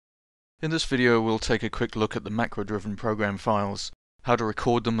In this video we'll take a quick look at the macro-driven program files, how to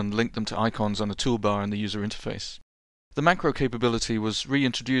record them and link them to icons on the toolbar in the user interface. The macro capability was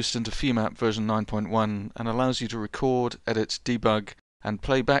reintroduced into FEMAP version 9.1 and allows you to record, edit, debug, and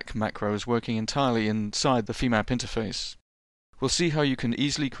play back macros working entirely inside the FEMAP interface. We'll see how you can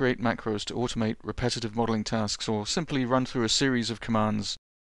easily create macros to automate repetitive modeling tasks or simply run through a series of commands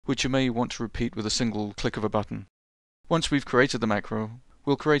which you may want to repeat with a single click of a button. Once we've created the macro,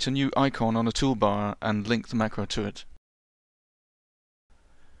 we'll create a new icon on a toolbar and link the macro to it.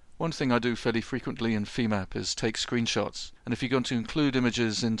 One thing I do fairly frequently in FEMAP is take screenshots, and if you're going to include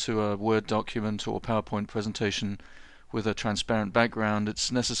images into a Word document or PowerPoint presentation with a transparent background,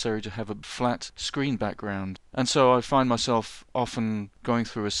 it's necessary to have a flat screen background. And so I find myself often going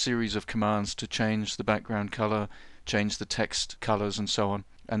through a series of commands to change the background color, change the text colors and so on,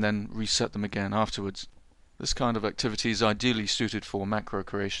 and then reset them again afterwards. This kind of activity is ideally suited for macro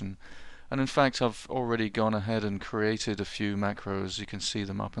creation, and in fact I've already gone ahead and created a few macros. You can see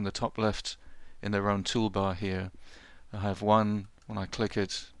them up in the top left in their own toolbar here. I have one, when I click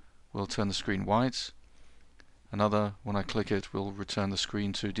it will turn the screen white, another, when I click it, will return the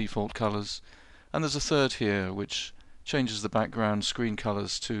screen to default colors, and there's a third here which changes the background screen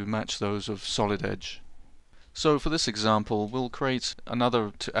colors to match those of Solid Edge. So for this example we'll create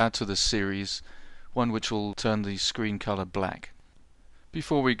another to add to this series, one which will turn the screen color black.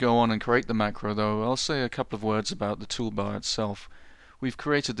 Before we go on and create the macro though, I'll say a couple of words about the toolbar itself. We've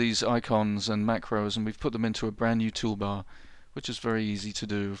created these icons and macros and we've put them into a brand new toolbar, which is very easy to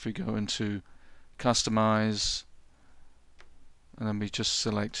do. If we go into Customize, and then we just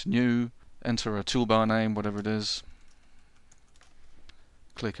select New, enter a toolbar name, whatever it is,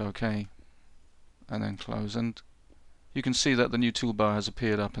 click OK, and then close, and you can see that the new toolbar has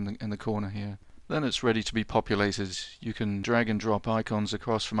appeared up in the corner here. Then it's ready to be populated. You can drag and drop icons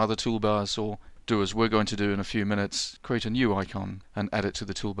across from other toolbars, or do as we're going to do in a few minutes, create a new icon and add it to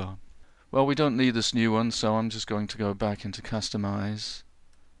the toolbar. Well, we don't need this new one, so I'm just going to go back into Customize,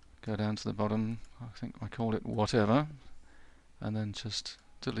 go down to the bottom, I think I call it whatever, and then just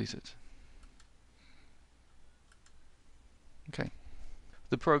delete it. Okay.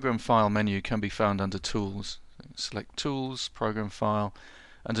 The Program File menu can be found under Tools. Select Tools, Program File,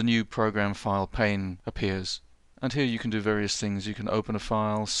 and a new Program File pane appears. And here you can do various things. You can open a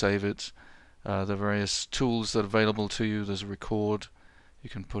file, save it. There are various tools that are available to you. There's a record.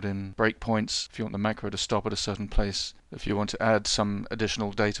 You can put in breakpoints if you want the macro to stop at a certain place, if you want to add some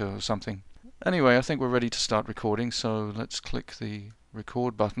additional data or something. Anyway, I think we're ready to start recording, so let's click the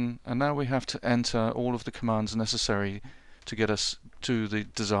record button, and now we have to enter all of the commands necessary to get us to the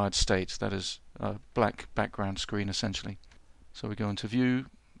desired state, that is a black background screen essentially. So we go into View,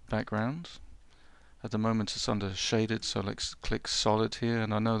 Background. At the moment it's under Shaded, so let's click Solid here,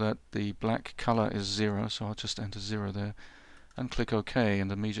 and I know that the black color is 0, so I'll just enter 0 there, and click OK,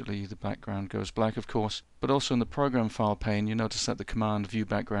 and immediately the background goes black, of course. But also in the Program File pane you notice that the command View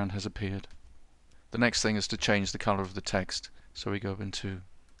Background has appeared. The next thing is to change the color of the text, so we go into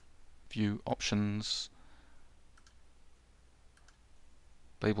View Options,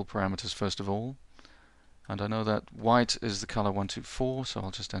 Label Parameters first of all, and I know that white is the color 124, so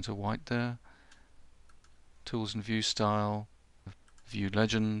I'll just enter white there. Tools and View Style, View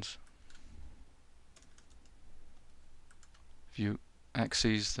Legend, View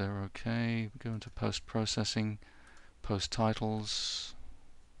Axes, they're okay. We go into Post Processing, Post Titles,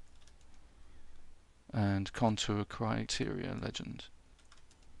 and Contour Criteria Legend.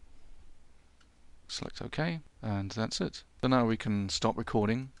 Select OK, and that's it. So now we can stop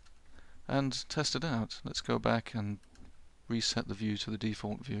recording and test it out. Let's go back and reset the view to the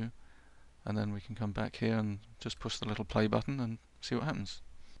default view, and then we can come back here and just push the little play button and see what happens.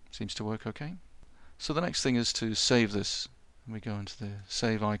 Seems to work okay. So the next thing is to save this. We go into the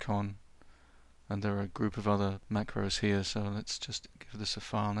save icon, and there are a group of other macros here, so let's just give this a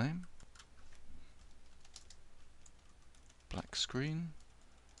file name. Black screen,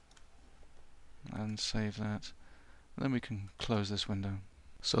 and save that. And then we can close this window.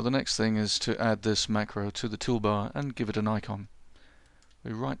 So the next thing is to add this macro to the toolbar and give it an icon.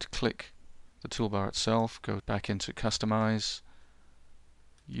 We right click the toolbar itself, go back into Customize,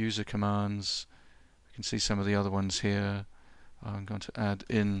 User Commands. You can see some of the other ones here. I'm going to add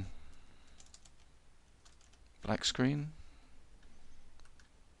in black screen,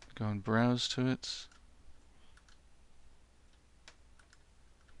 go and browse to it.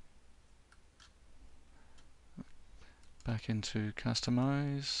 Back into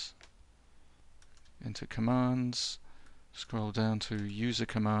Customize, into Commands, scroll down to User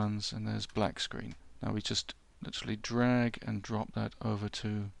Commands, and there's black screen. Now we just literally drag and drop that over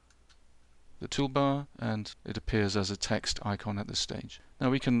to the toolbar, and it appears as a text icon at this stage. Now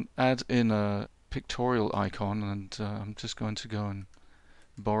we can add in a pictorial icon, and I'm just going to go and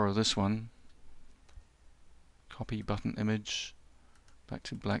borrow this one. Copy button image, back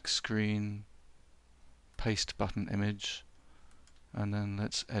to black screen, paste button image, and then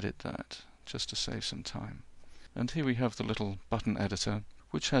let's edit that just to save some time. And here we have the little button editor,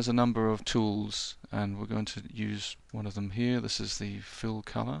 which has a number of tools, and we're going to use one of them here. This is the fill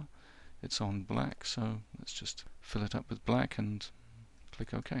color. It's on black, so let's just fill it up with black and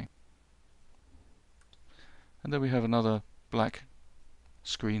click OK. And then we have another black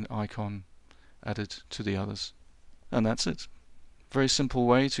screen icon added to the others. And that's it. Very simple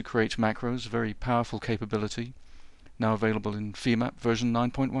way to create macros, very powerful capability, now available in FEMAP version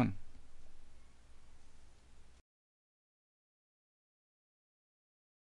 9.1.